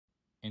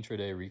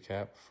Intraday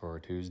recap for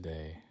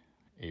Tuesday,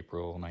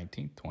 April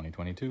 19th,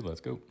 2022.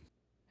 Let's go.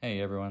 Hey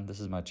everyone, this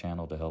is my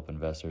channel to help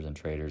investors and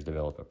traders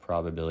develop a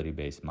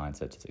probability-based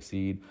mindset to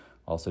succeed.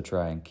 Also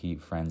try and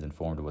keep friends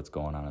informed of what's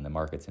going on in the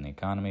markets and the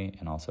economy,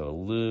 and also a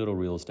little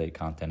real estate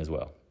content as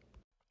well.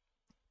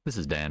 This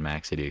is Dan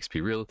Max at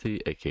EXPI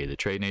Realty, aka the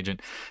Trading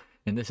Agent,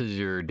 and this is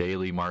your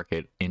daily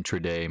market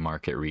intraday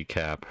market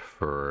recap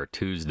for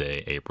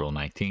Tuesday, April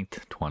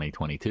 19th,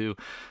 2022.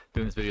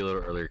 Doing this video a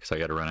little earlier because I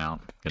got to run out.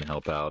 Going to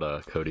help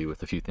out Cody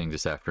with a few things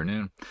this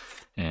afternoon,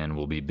 and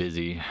we'll be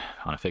busy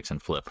on a fix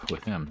and flip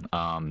with him.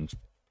 On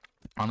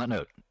that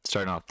note,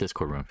 starting off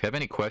Discord room. If you have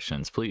any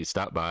questions, please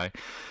stop by.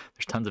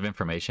 There's tons of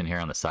information here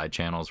on the side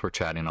channels. We're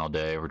chatting all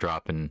day. We're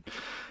dropping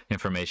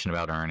information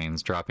about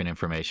earnings, dropping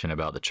information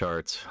about the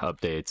charts,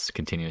 updates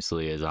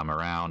continuously as I'm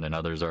around and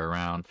others are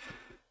around.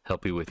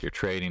 Help you with your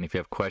trading. If you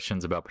have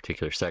questions about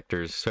particular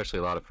sectors, especially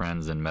a lot of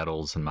friends in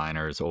metals and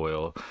miners,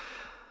 oil,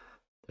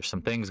 there's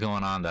some things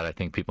going on that I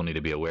think people need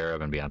to be aware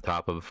of and be on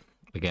top of.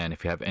 Again,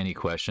 if you have any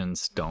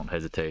questions, don't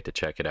hesitate to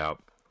check it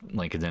out.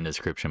 Link is in the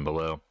description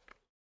below.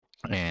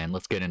 And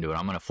let's get into it.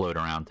 I'm going to float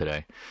around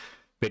today.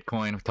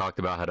 Bitcoin, we talked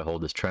about how to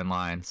hold this trend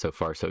line. So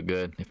far, so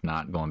good. If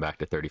not, going back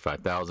to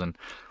 35,000.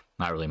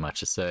 Not really much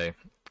to say.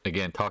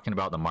 Again, talking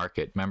about the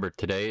market. Remember,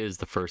 today is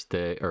the first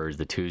day, or is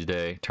the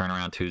Tuesday,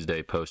 turnaround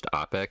Tuesday post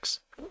OPEX.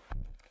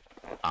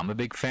 I'm a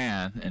big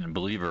fan and a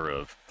believer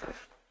of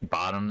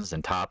bottoms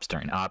and tops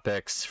during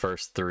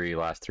OPEX,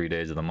 last three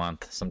days of the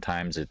month.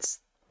 Sometimes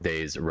it's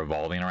days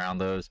revolving around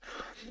those.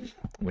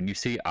 When you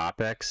see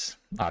OPEX,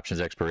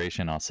 options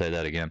expiration, I'll say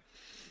that again.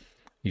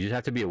 You just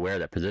have to be aware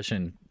that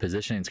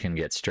positionings can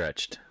get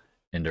stretched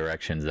in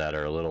directions that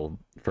are a little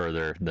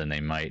further than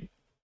they might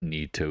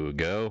need to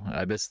go.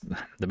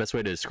 The best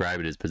way to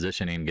describe it is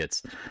positioning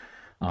gets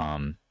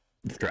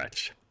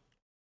stretched,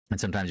 and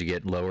sometimes you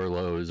get lower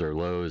lows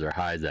or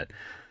highs that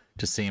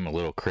just seem a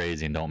little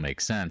crazy and don't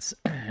make sense.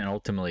 And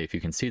ultimately, if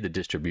you can see the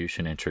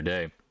distribution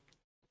intraday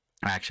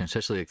action,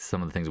 especially like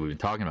some of the things we've been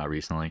talking about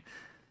recently,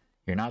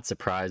 you're not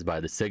surprised by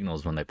the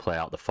signals when they play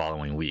out the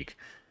following week.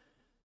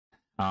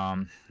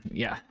 I'll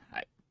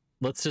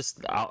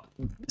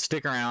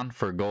stick around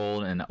for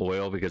gold and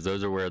oil because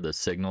those are where the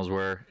signals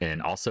were,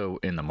 and also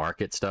in the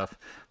market stuff.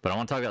 But I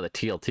want to talk about the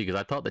TLT because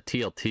I thought the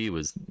TLT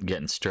was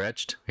getting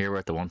stretched. Here we're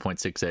at the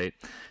 1.68.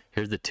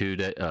 Here's the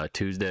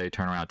Tuesday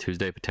turnaround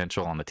Tuesday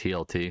potential on the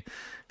TLT.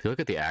 If you look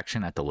at the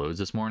action at the lows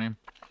this morning,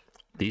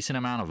 decent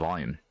amount of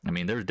volume. I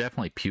mean, there's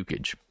definitely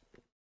pukage.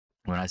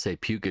 When I say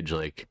pukage,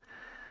 like,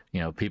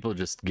 people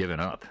just giving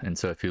up. And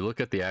so if you look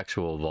at the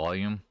actual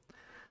volume,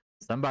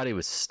 somebody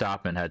had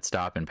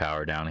stopping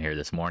power down here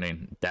this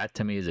morning. That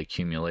to me is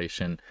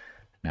accumulation.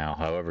 Now,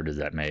 however, does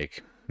that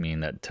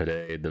mean that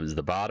today was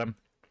the bottom?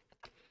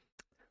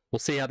 We'll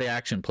see how the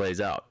action plays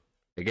out.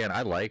 Again,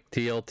 I like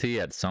TLT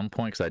at some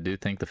point because I do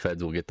think the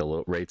Feds will get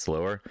the rates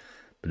lower.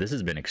 But this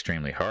has been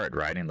extremely hard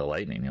riding the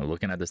lightning.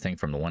 Looking at this thing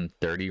from the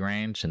 130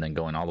 range and then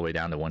going all the way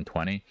down to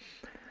 120.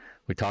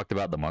 We talked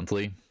about the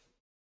monthly.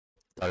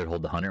 Thought it'd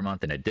hold the 100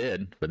 month, and it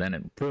did. But then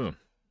it, boom.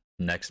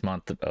 Next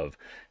month of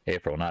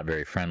April, not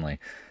very friendly.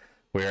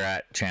 We're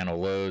at channel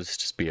lows.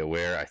 Just be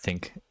aware. I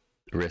think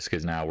risk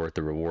is now worth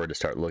the reward to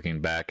start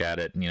looking back at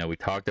it. We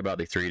talked about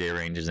the 3-day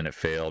ranges and it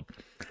failed.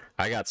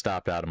 I got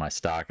stopped out of my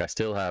stock. I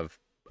still have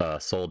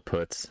sold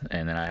puts,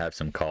 and then I have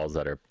some calls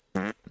that are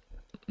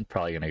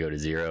probably going to go to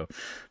zero,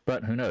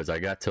 but who knows? I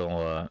got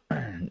till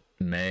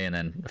May and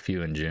then a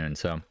few in June,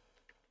 so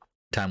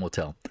time will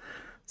tell.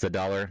 It's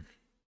 $1.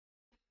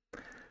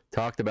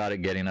 Talked about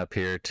it getting up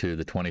here to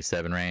the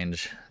 27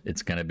 range.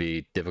 It's going to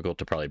be difficult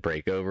to probably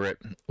break over it.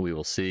 We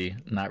will see.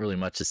 Not really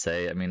much to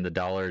say. I mean, the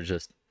dollar is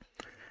just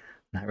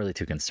not really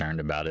too concerned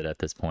about it at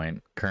this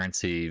point.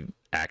 Currency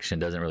action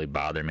doesn't really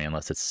bother me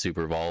unless it's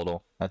super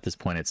volatile. At this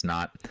point, it's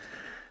not.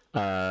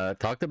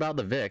 Talked about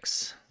the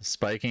VIX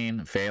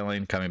spiking,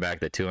 failing, coming back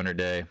to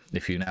 200-day.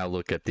 If you now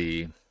look at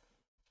the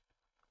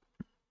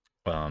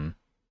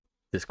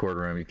Discord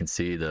room, you can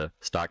see the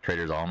Stock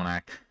Traders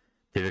Almanac.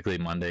 Typically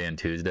Monday and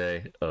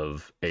Tuesday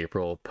of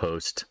April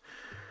post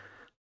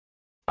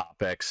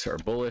OPEX are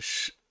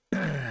bullish.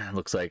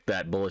 Looks like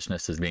that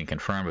bullishness is being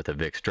confirmed with the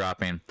VIX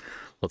dropping.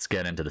 Let's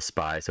get into the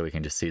SPY so we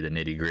can just see the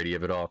nitty gritty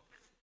of it all.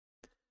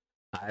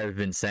 I've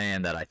been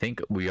saying that I think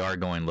we are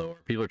going lower.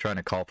 People are trying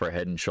to call for a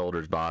head and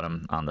shoulders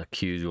bottom on the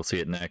Qs. You'll see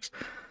it next.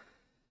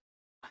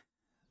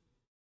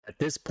 At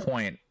this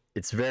point,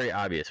 it's very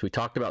obvious. We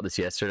talked about this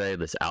yesterday,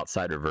 this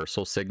outside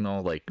reversal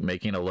signal, like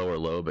making a lower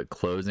low but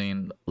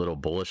closing a little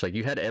bullish. Like,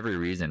 you had every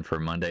reason for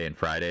Monday and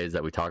Fridays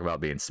that we talk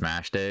about being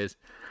smash days.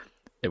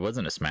 It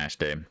wasn't a smash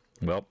day.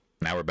 Well,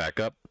 now we're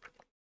back up.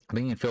 I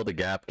think you can fill the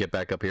gap, get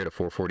back up here to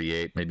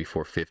 448, maybe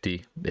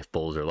 450 if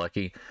bulls are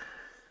lucky.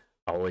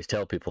 I always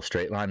tell people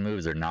straight line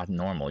moves are not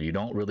normal. You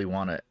can't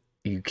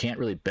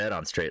really bet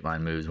on straight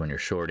line moves when you're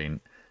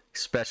shorting.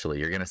 Especially,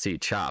 you're going to see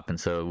chop. And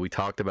so we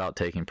talked about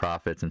taking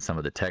profits in some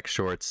of the tech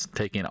shorts,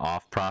 taking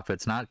off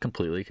profits, not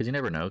completely, because you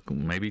never know.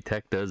 Maybe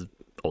tech does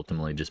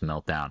ultimately just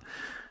melt down.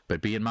 But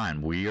be in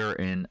mind, we are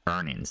in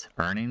earnings.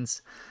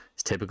 Earnings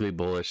is typically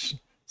bullish.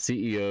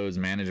 CEOs,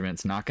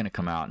 management's not going to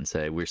come out and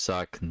say, we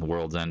suck, the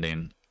world's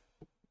ending,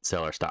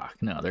 sell our stock.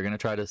 No, they're going to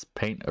try to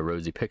paint a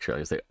rosy picture,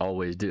 as they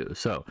always do.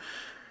 So,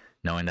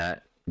 knowing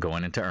that,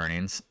 going into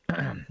earnings,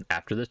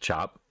 after the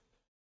chop,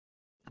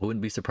 I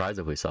wouldn't be surprised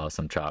if we saw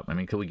some chop. I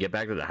mean, could we get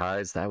back to the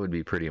highs? That would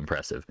be pretty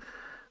impressive.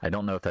 I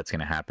don't know if that's going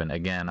to happen.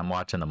 Again, I'm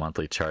watching the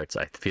monthly charts.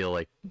 I feel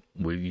like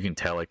you can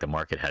tell like the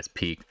market has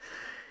peaked.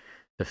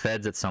 The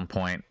Feds at some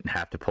point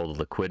have to pull the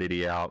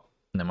liquidity out.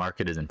 The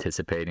market is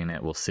anticipating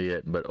it. We'll see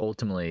it. But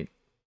ultimately,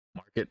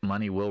 market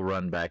money will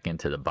run back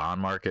into the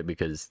bond market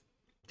because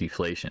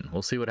deflation.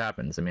 We'll see what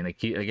happens. I mean, they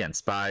keep, again,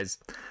 SPYs,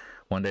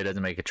 one day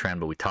doesn't make a trend,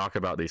 but we talk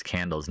about these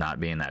candles not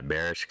being that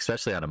bearish,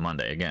 especially on a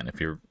Monday. Again, if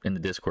you're in the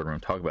Discord room,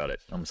 talk about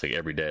it almost like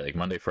every day. Like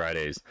Monday,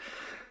 Fridays,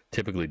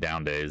 typically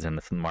down days, and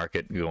the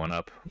market going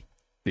up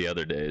the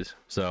other days.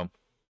 So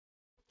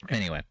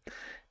anyway,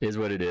 is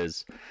what it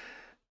is.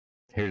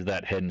 Here's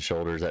that head and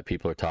shoulders that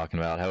people are talking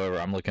about. However,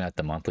 I'm looking at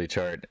the monthly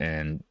chart,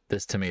 and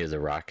this to me is a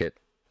rocket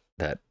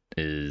that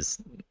is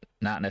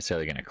not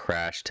necessarily going to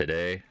crash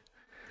today,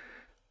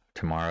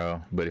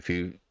 tomorrow. But if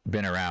you've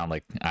been around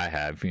like I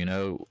have, you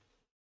know,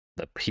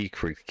 the peak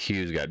for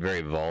Qs got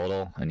very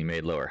volatile and you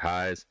made lower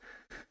highs.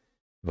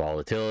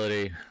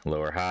 Volatility,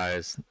 lower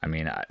highs. I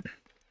mean,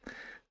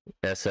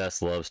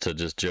 SS loves to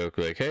just joke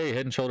like, hey,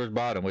 head and shoulders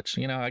bottom, which,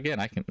 you know, again,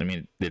 I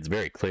mean, it's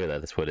very clear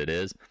that that's what it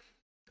is.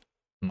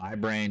 My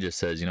brain just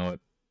says, you know what,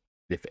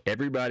 if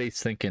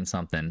everybody's thinking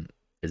something,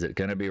 is it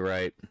going to be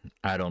right?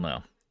 I don't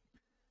know.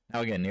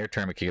 Now, again, near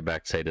term, it could get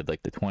back, say, to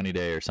like the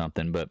 20-day or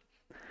something, but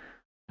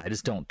I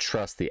just don't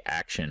trust the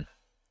action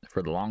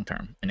for the long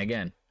term. And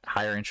again,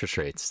 higher interest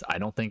rates. I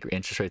don't think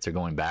interest rates are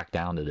going back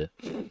down to the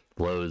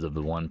lows of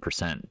the 1%,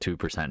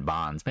 2%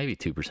 bonds, maybe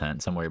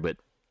 2% somewhere, but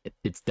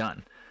it's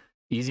done.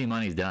 Easy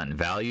money's done.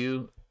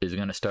 Value is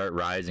going to start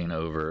rising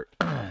over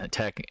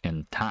tech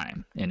and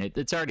time. And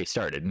it's already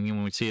started. And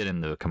when we see it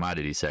in the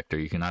commodity sector,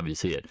 you can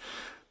obviously see it.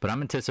 But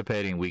I'm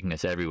anticipating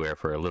weakness everywhere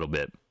for a little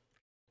bit,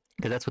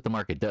 because that's what the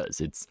market does.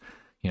 It's,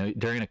 you know,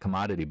 during a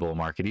commodity bull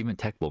market, even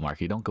tech bull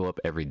market, you don't go up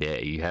every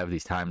day. You have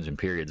these times and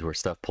periods where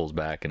stuff pulls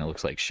back and it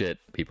looks like shit.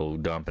 People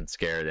dump and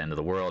scare at the end of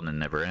the world and it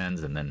never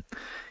ends. And then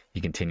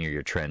you continue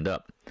your trend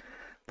up.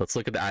 Let's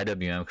look at the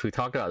IWM, because we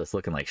talked about this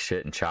looking like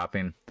shit and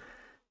chopping.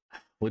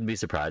 Wouldn't be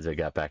surprised if it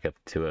got back up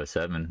to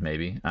 207,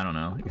 maybe. I don't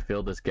know. You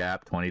fill this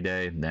gap,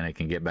 20-day, then it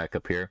can get back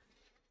up here.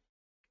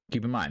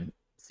 Keep in mind,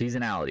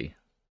 seasonality.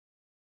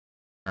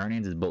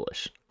 Earnings is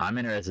bullish. I'm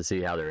interested to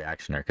see how the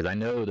reaction are, because I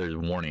know there's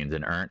warnings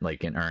in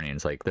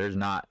earnings. Like there's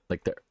not,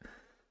 like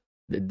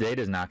the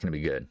data is not going to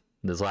be good.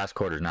 This last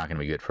quarter is not going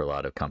to be good for a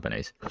lot of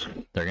companies.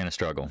 They're going to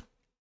struggle.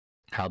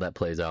 How that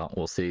plays out,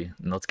 we'll see.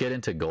 And let's get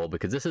into gold,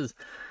 because this is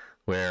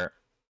where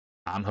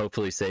I'm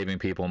hopefully saving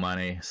people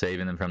money,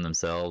 saving them from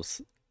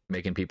themselves,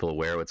 making people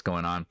aware of what's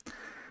going on.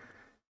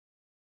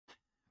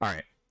 All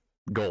right,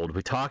 gold.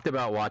 We talked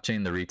about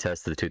watching the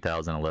retest of the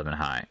 2011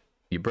 high.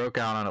 You broke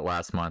out on it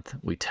last month.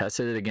 We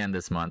tested it again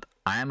this month.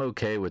 I am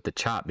okay with the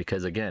chop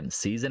because, again,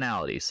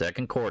 seasonality,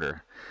 second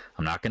quarter.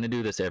 I'm not going to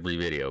do this every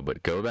video,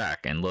 but go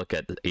back and look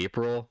at the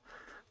April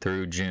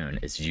through June.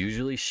 It's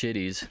usually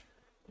shitty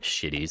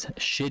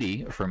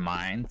for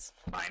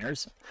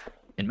miners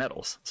and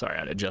metals. Sorry, I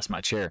had to adjust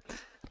my chair.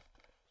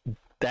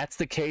 That's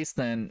the case,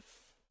 then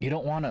you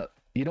don't want to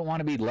be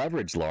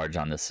leveraged large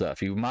on this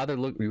stuff. You rather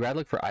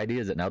look for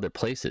ideas in other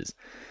places.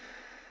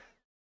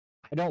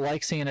 I don't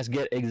like seeing us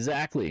get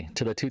exactly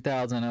to the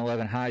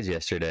 2011 highs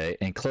yesterday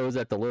and close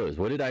at the lows.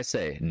 What did I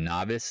say?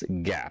 Novice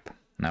gap.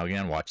 Now,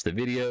 again, watch the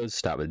videos,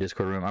 stop at the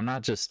Discord room. I'm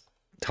not just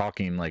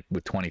talking like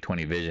with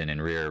 20/20 vision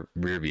and rear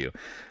view.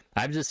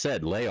 I've just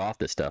said lay off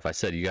this stuff. I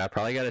said you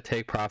probably got to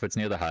take profits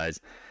near the highs.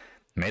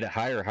 Made a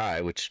higher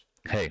high, which,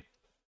 hey,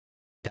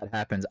 that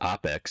happens.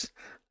 OPEX.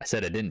 I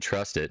said I didn't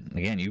trust it.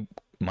 Again,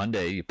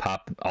 Monday, you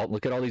pop,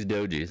 look at all these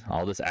dojis.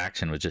 All this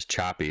action was just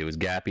choppy. It was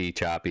gappy,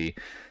 choppy.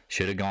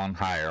 Should have gone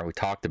higher. We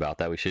talked about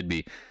that. We should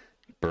be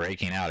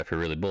breaking out if you're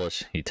really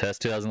bullish. You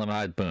test 2011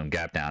 highs, boom,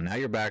 gap down. Now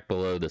you're back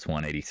below this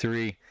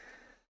 183.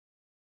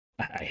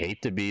 I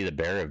hate to be the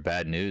bearer of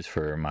bad news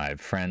for my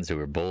friends who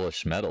are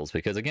bullish metals,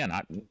 because, again,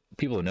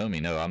 people who know me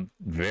know I'm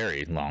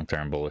very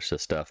long-term bullish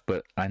this stuff.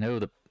 But I know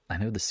the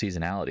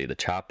seasonality, the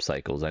chop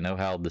cycles. I know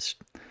how this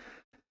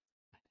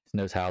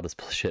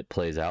shit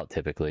plays out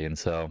typically, and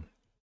so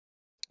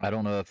I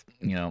don't know if,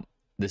 you know,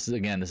 this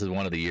is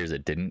one of the years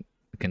it didn't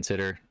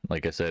consider,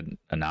 like I said,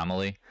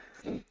 anomaly.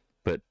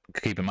 But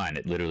keep in mind,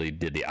 it literally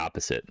did the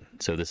opposite.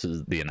 So this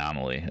is the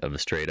anomaly of a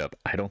straight up.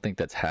 I don't think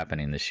that's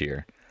happening this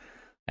year.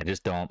 I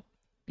just don't.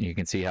 You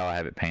can see how I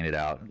have it painted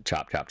out.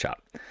 Chop, chop,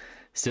 chop.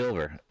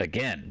 Silver.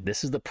 Again,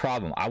 this is the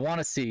problem. I want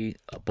to see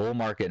a bull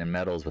market in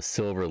metals with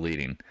silver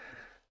leading.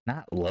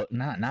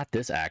 Not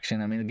this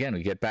action. I mean, again,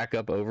 we get back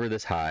up over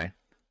this high.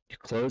 You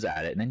close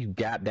at it, and then you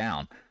gap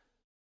down.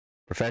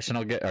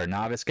 Professional or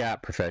novice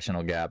gap,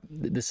 professional gap.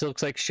 This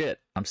looks like shit.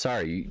 I'm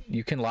sorry.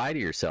 You can lie to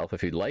yourself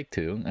if you'd like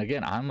to.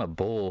 Again, I'm a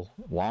bull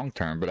long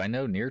term, but I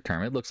know near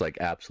term it looks like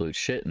absolute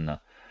shit in the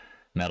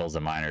metals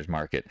and miners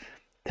market.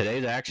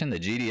 Today's action, the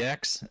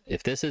GDX,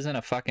 if this isn't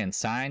a fucking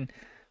sign,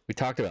 we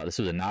talked about this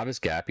was a novice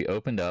gap. You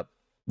opened up,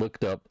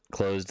 looked up,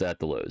 closed at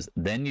the lows.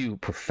 Then you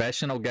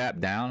professional gap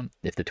down.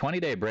 If the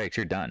 20-day breaks,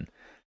 you're done.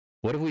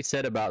 What have we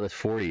said about this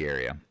 40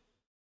 area?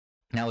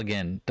 Now,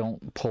 again,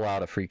 don't pull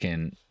out a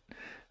freaking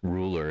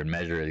ruler and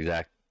measure the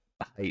exact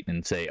height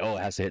and say, oh,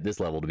 it has to hit this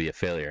level to be a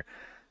failure.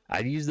 I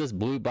use this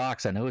blue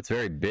box. I know it's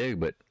very big,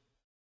 but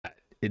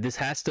this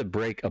has to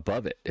break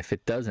above it. If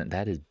it doesn't,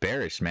 that is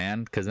bearish,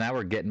 man, because now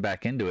we're getting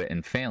back into it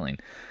and failing.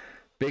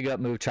 Big up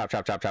move, chop,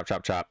 chop, chop, chop,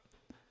 chop, chop.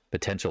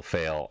 Potential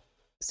fail.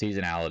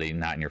 Seasonality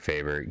not in your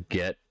favor.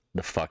 Get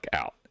the fuck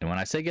out. And when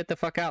I say get the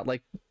fuck out,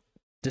 like,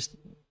 just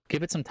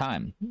give it some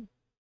time.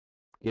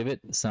 Give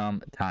it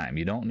some time.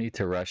 You don't need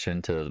to rush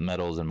into the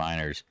metals and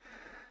miners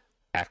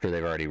after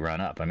they've already run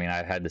up. I mean,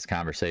 I've had this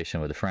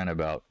conversation with a friend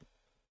about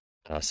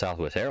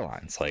Southwest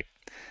Airlines. Like,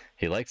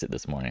 he likes it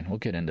this morning. We'll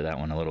get into that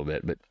one a little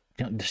bit, but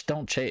you know, just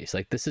don't chase.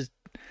 Like, this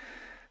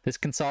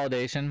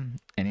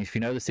consolidation, and if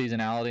you know the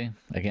seasonality,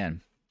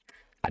 again,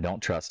 I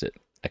don't trust it.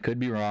 I could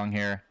be wrong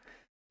here.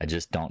 I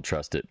just don't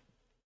trust it.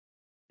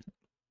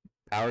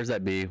 Powers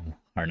that be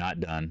are not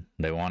done.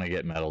 They want to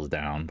get metals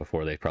down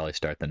before they probably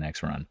start the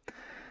next run.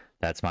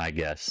 That's my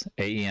guess.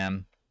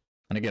 AEM,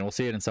 and again, we'll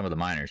see it in some of the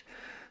miners.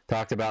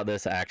 Talked about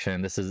this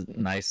action. This is a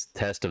nice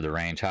test of the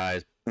range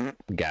highs.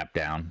 Gap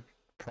down.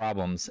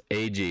 Problems.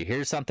 AG.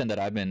 Here's something that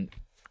I've been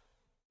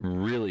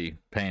really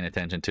paying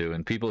attention to,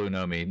 and people who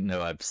know me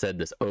know I've said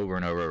this over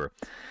and over.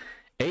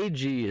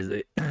 AG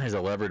is a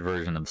levered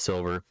version of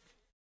silver.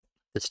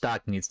 The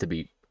stock needs to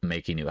be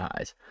making new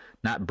highs,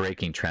 not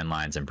breaking trend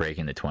lines and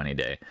breaking the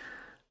 20-day.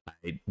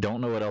 I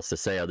don't know what else to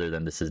say other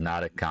than this is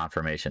not a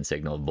confirmation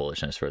signal of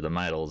bullishness for the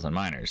metals and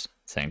miners.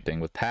 Same thing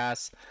with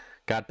PAAS.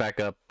 Got back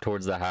up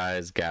towards the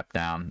highs, gap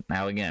down.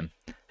 Now again,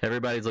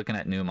 everybody's looking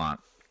at Newmont,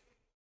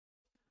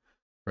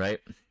 right?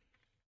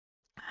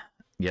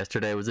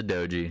 Yesterday was a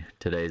doji.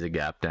 Today's a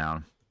gap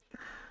down.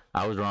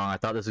 I was wrong. I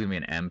thought this was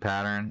going to be an M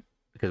pattern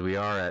because we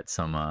are at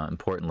some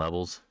important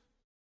levels,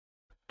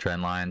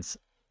 trend lines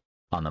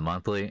on the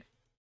monthly.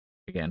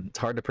 Again, it's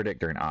hard to predict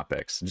during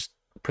OPEX. Just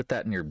put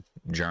that in your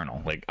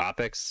journal. Like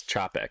OPEX,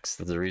 CHOPEX.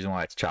 That's the reason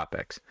why it's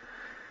CHOPEX.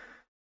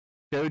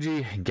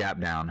 Doji, gap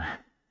down.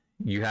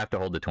 You have to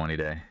hold the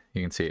 20-day.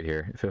 You can see it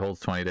here. If it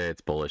holds 20-day,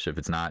 it's bullish. If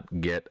it's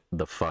not, get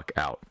the fuck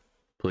out.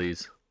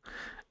 Please.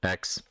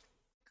 X.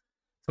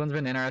 This one's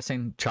been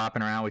interesting,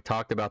 chopping around. We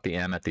talked about the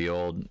M at the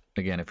old.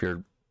 Again, if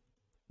you're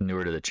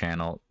newer to the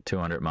channel,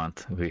 200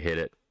 month, we hit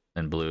it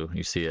in blue.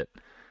 You see it.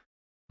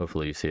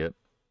 Hopefully you see it.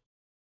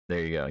 There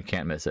you go. You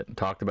can't miss it.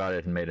 Talked about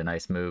it and made a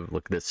nice move.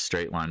 Look at this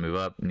straight line move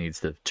up. Needs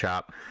to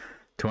chop.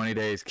 20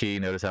 days key.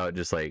 Notice how it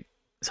just like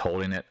is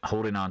holding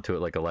on to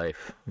it like a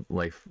lifeline.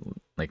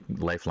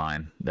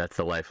 That's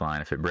the lifeline.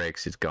 If it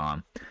breaks, it's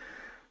gone.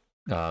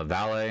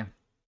 VALE.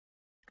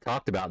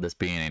 Talked about this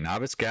being a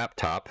novice gap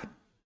top,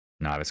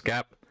 novice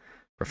gap,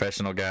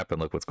 professional gap, and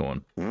look what's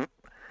going. When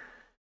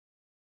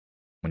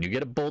you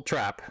get a bull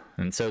trap,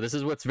 and so this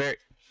is what's very,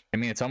 I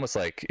mean, it's almost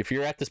like if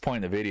you're at this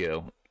point in the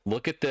video,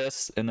 look at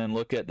this and then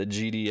look at the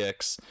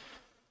GDX,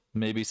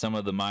 maybe some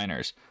of the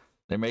miners.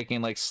 They're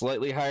making like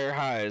slightly higher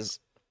highs,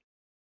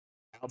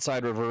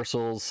 outside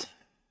reversals,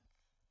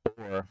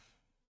 or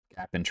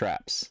gap and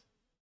traps.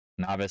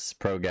 Novice,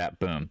 pro gap,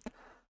 boom.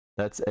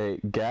 That's a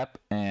gap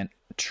and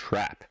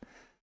trap.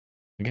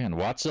 Again,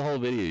 watch the whole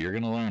video. You're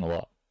going to learn a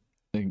lot.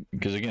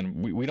 Because again,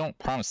 we don't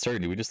promise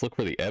certainty. We just look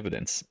for the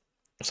evidence.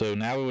 So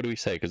now what do we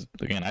say? Because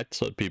again, I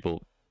told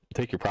people,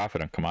 take your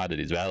profit on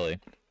commodities, VALE,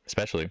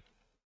 especially.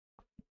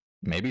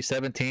 Maybe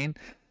 17.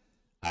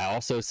 I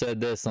also said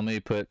this. Let me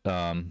put,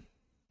 let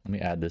me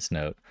add this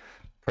note.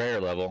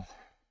 Prayer level.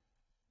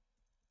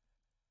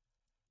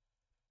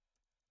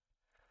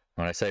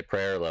 When I say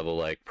prayer level,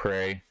 like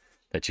pray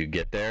that you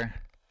get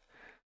there.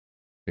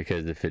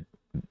 Because if it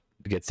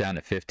gets down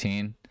to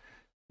 15,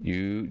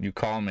 you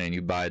call me and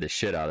you buy the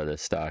shit out of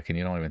this stock and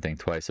you don't even think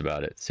twice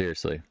about it.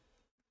 Seriously.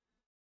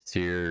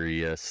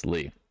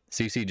 Seriously.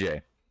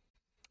 CCJ.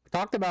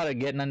 Talked about it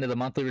getting into the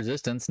monthly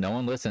resistance. No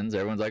one listens.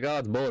 Everyone's like, oh,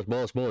 it's bullish,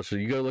 bullish, bullish. So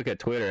you go look at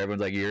Twitter.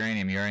 Everyone's like,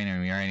 uranium,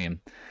 uranium, uranium.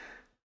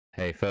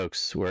 Hey,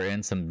 folks, we're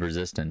in some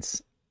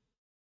resistance.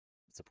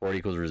 Support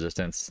equals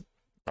resistance.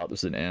 Thought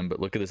this was an M,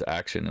 but look at this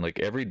action. And like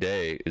every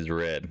day is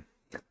red.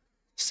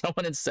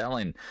 Someone is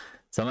selling.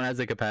 Someone has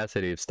the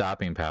capacity of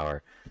stopping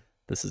power.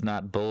 This is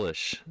not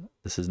bullish.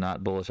 This is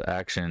not bullish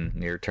action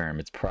near term.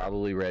 It's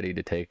probably ready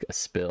to take a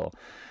spill.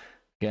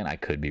 Again, I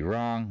could be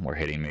wrong. We're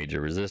hitting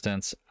major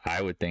resistance.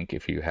 I would think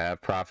if you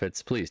have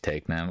profits, please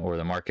take them or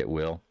the market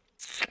will.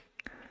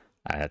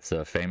 That's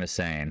a famous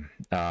saying.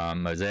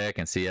 Mosaic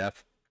and CF.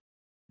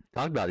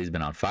 Talked about these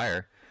been on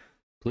fire.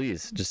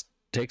 Please just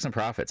take some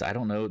profits. I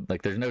don't know.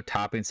 Like there's no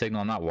topping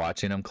signal. I'm not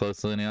watching them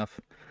closely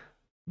enough.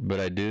 But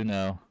I do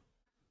know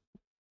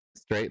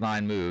straight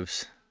line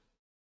moves.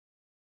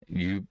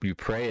 You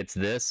pray it's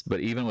this, but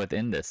even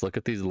within this, look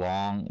at these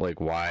long,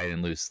 like wide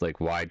and loose, like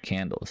wide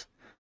candles.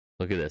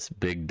 Look at this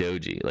big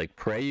doji. Like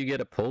pray you get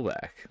a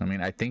pullback. I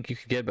mean, I think you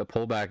could get a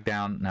pullback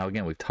down. Now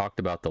again, we've talked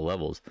about the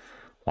levels.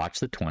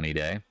 Watch the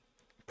 20-day.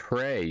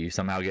 Pray you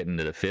somehow get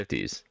into the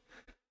 50s.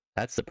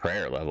 That's the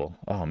prayer level.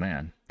 Oh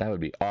man, that would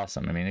be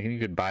awesome. I mean, you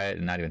could buy it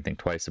and not even think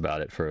twice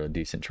about it for a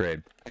decent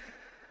trade.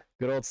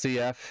 Good old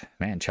CF,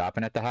 man,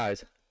 chopping at the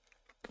highs.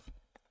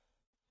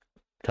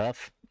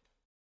 Tough.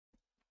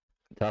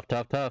 Tough,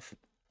 tough, tough.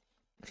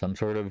 Some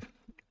sort of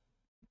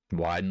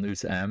wide and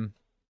loose M.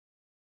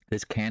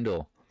 This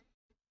candle,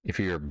 if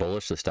you're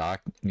bullish the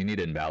stock, you need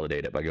to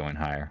invalidate it by going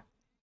higher.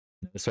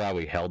 That's why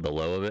we held the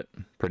low of it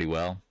pretty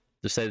well.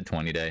 Just say the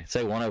 20-day.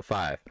 Say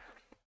 105.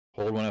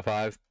 Hold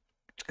 105.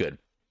 It's good.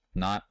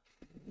 Not.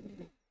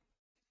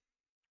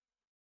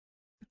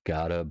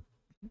 Better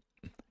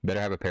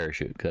have a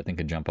parachute, because that thing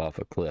could jump off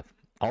a cliff.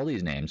 All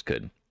these names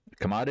could.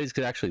 Commodities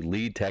could actually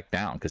lead tech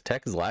down, because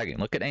tech is lagging.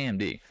 Look at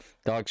AMD.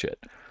 Dog shit.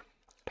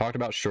 Talked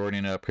about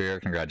shorting it up here.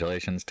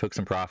 Congratulations. Took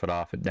some profit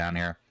off it down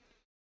here.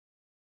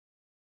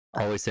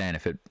 Always saying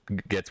if it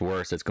gets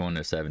worse, it's going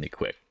to 70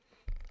 quick.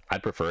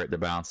 I'd prefer it to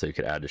bounce so you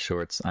could add to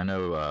shorts. I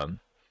know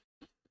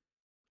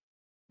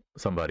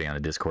somebody on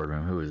the Discord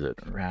room. Who is it?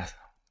 Wrath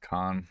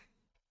Khan.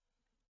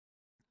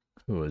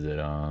 Who was it?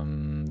 I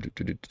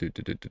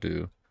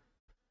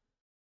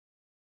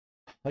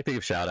like to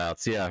give shout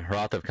outs. Yeah,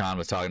 Wrath of Khan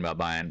was talking about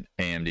buying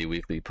AMD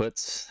weekly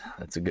puts.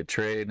 That's a good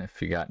trade.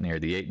 If you got near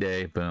the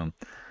 8-day, boom.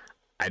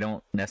 I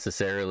don't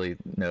necessarily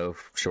know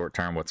short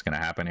term what's going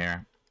to happen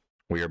here.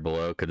 We are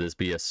below. Could this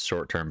be a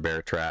short term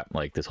bear trap,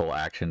 like this whole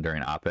action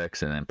during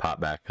OPEX, and then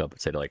pop back up and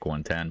say to like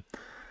 110?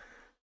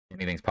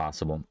 Anything's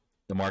possible.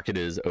 The market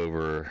is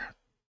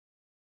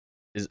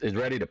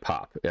ready to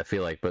pop, I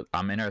feel like, but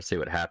I'm interested to see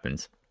what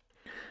happens.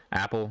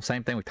 Apple,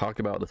 same thing we talked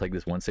about with like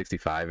this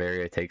 165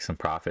 area, take some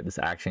profit. This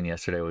action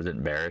yesterday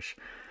wasn't bearish.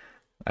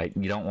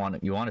 You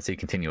want to see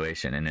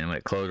continuation, and then when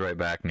it closed right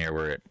back near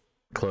where it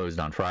closed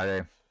on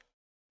Friday,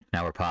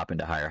 now we're popping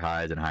to higher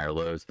highs and higher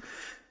lows.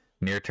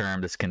 Near term,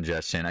 this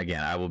congestion,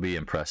 again, I will be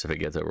impressed if it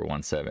gets over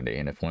 170.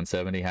 And if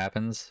 170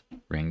 happens,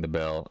 ring the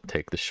bell,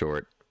 take the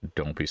short.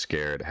 Don't be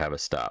scared. Have a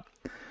stop.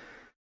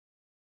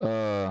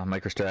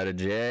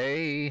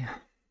 MicroStrategy.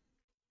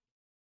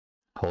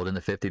 Holding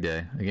the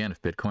 50-day. Again, if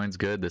Bitcoin's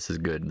good, this is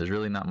good. There's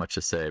really not much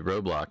to say.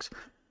 Roblox.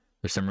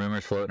 There's some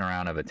rumors floating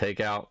around of a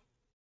takeout.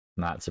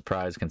 Not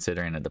surprised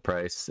considering at the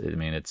price. I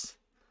mean, this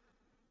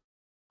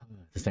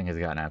thing has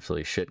gotten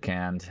absolutely shit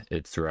canned.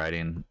 It's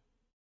riding.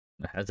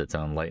 It has its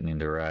own lightning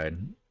to ride.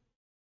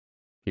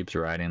 Keeps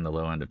riding the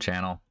low end of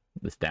channel.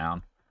 This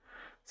down.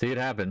 See what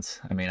happens.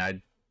 I mean,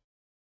 I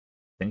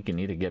think you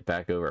need to get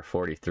back over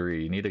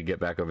 43. You need to get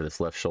back over this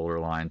left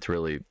shoulder line to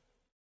really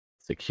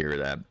secure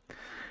that.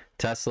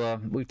 Tesla,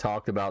 we've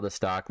talked about the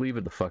stock. Leave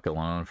it the fuck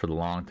alone for the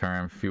long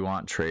term. If you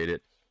want, trade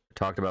it.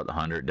 Talked about the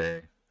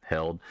 100-day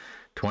held.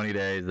 20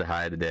 days, the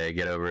high of the day.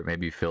 Get over it.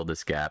 Maybe you fill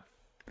this gap.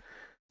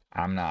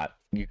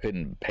 You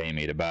couldn't pay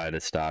me to buy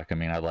this stock. I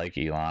mean, I like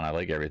Elon. I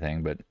like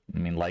everything, but I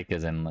mean, like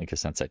as in like a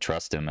sense I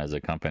trust him as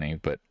a company,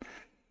 but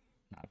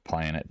not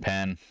playing it.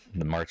 PENN,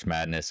 the March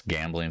Madness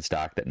gambling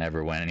stock that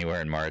never went anywhere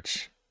in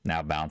March,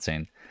 now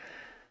bouncing.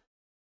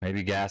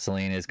 Maybe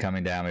gasoline is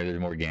coming down. Maybe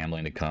there's more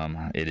gambling to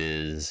come. It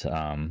is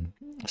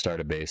start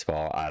of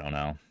baseball. I don't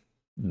know.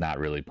 Not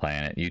really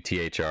playing it.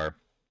 UTHR.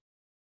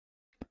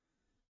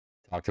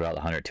 Talked about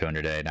the 100,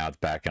 200 day. Now it's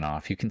backing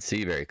off. You can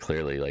see very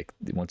clearly, like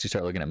once you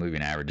start looking at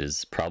moving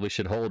averages, probably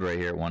should hold right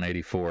here at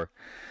 184.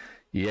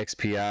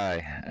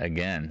 EXPI,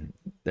 again,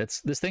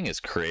 this thing is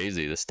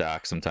crazy, the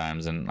stock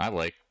sometimes, and I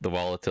like the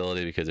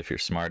volatility because if you're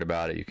smart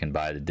about it, you can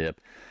buy the dip.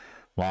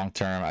 Long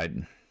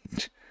term,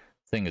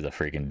 thing is a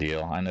freaking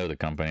deal. I know the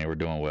company, we're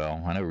doing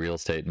well. I know real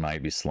estate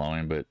might be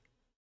slowing, but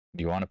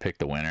you want to pick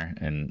the winner,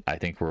 and I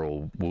think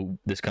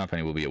this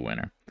company will be a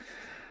winner.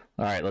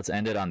 All right, let's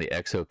end it on the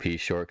XOP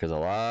short because a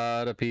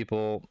lot of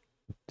people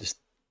just,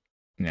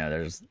 I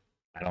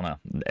don't know.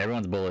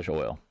 Everyone's bullish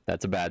oil.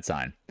 That's a bad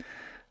sign.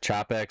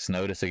 ChopX,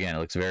 notice again, it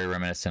looks very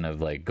reminiscent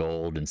of like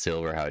gold and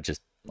silver, how it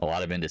just a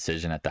lot of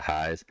indecision at the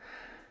highs.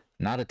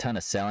 Not a ton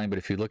of selling, but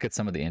if you look at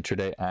some of the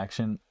intraday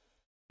action,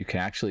 you can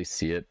actually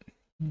see it.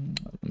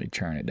 Let me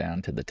turn it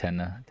down to the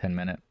 10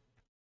 minute.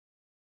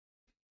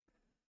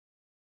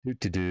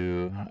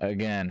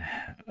 Again,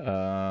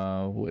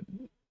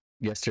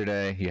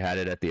 yesterday you had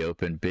it at the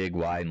open, big,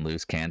 wide, and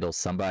loose candles.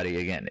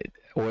 Somebody, again,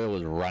 oil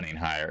was running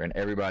higher, and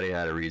everybody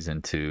had a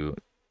reason to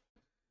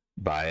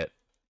buy it.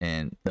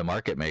 And the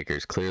market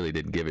makers clearly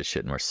didn't give a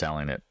shit and were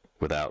selling it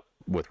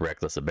with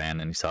reckless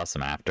abandon. You saw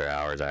some after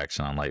hours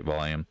action on light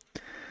volume.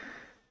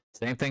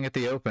 Same thing at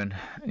the open.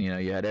 You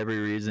had every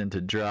reason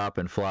to drop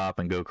and flop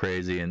and go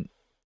crazy, and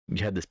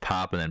you had this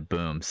pop and then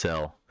boom,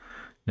 sell.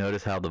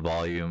 Notice how the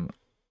volume,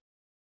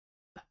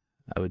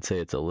 I would say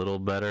it's a little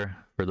better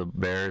for the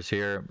bears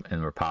here,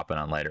 and we're popping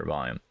on lighter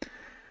volume.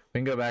 We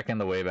can go back in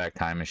the Wayback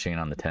Time Machine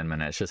on the 10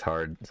 minute. It's just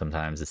hard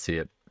sometimes to see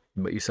it.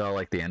 But you saw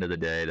like the end of the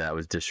day, that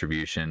was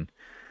distribution.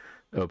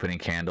 Opening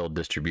candle,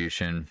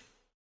 distribution.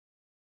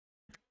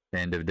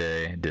 End of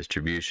day,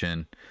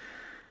 distribution.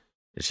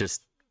 It's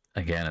just,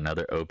 again,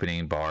 another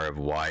opening bar of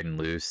wide and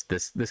loose.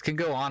 This can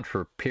go on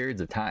for periods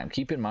of time.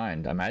 Keep in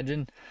mind,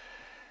 I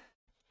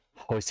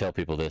always tell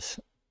people this.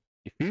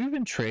 If you've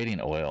been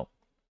trading oil,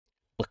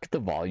 look at the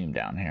volume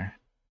down here.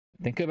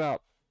 Think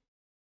about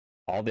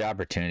all the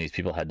opportunities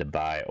people had to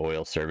buy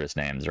oil service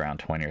names around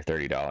 $20 or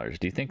 $30.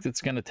 Do you think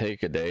it's going to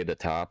take a day to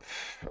top?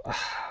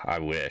 I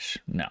wish.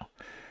 No.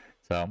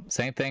 So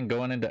same thing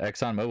going into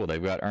ExxonMobil.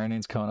 They've got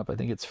earnings coming up. I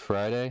think it's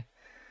Friday.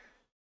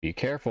 Be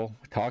careful.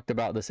 We talked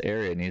about this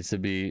area. It needs to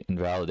be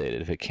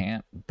invalidated. If it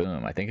can't,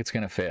 boom. I think it's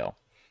going to fail.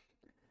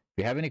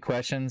 If you have any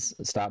questions,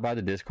 stop by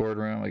the Discord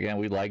room. Again,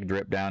 we like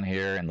drip down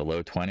here in the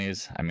low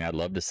 20s. I mean, I'd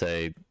love to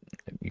say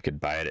you could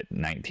buy it at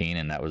 19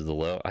 and that was the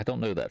low. I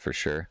don't know that for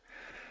sure.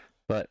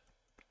 But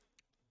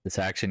this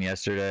action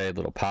yesterday,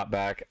 little pop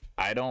back.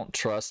 I don't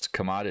trust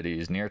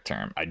commodities near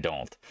term. I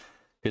don't.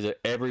 Because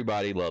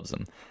everybody loves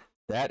them.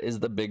 That is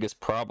the biggest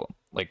problem.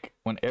 Like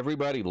when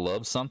everybody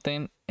loves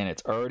something and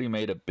it's already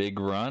made a big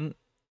run,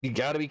 you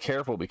got to be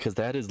careful because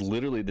that is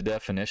literally the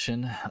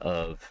definition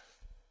of,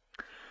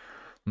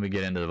 let me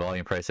get into the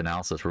volume price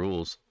analysis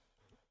rules.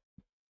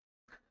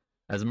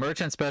 As a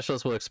merchant,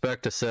 specialists will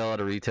expect to sell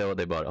at a retail what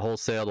they bought at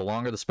wholesale. The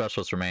longer the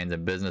specialist remains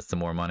in business, the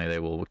more money they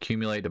will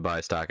accumulate to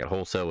buy stock at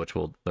wholesale, which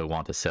they'll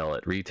want to sell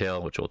at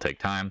retail, which will take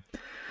time.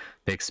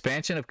 The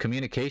expansion of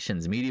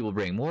communications media will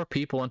bring more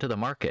people into the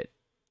market,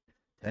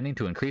 tending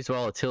to increase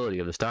volatility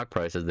of the stock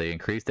price as they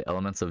increase the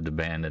elements of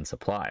demand and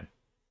supply.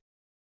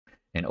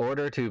 In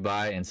order to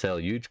buy and sell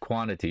huge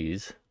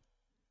quantities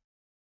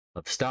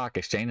of stock,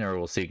 exchange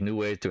will seek new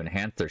ways to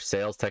enhance their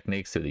sales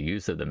techniques through the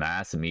use of the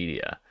mass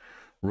media.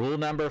 Rule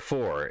number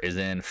 4 is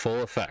in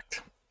full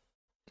effect.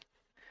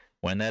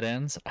 When that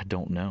ends, I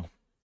don't know.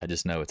 I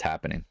just know it's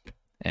happening.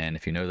 And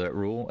if you know that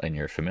rule and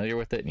you're familiar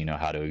with it and you know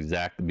how to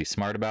exactly be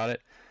smart about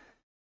it,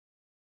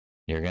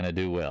 you're going to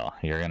do well.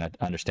 You're going to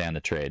understand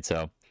the trade.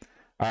 So,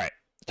 all right.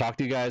 Talk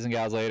to you guys and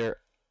gals later.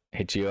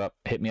 Hit me up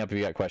if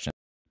you got questions.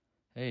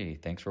 Hey,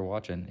 thanks for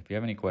watching. If you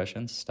have any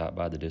questions, stop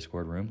by the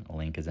Discord room. A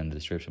link is in the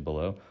description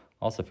below.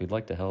 Also, if you'd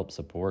like to help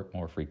support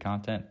more free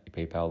content, the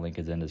PayPal link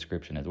is in the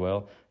description as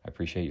well. I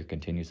appreciate your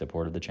continued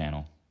support of the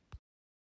channel.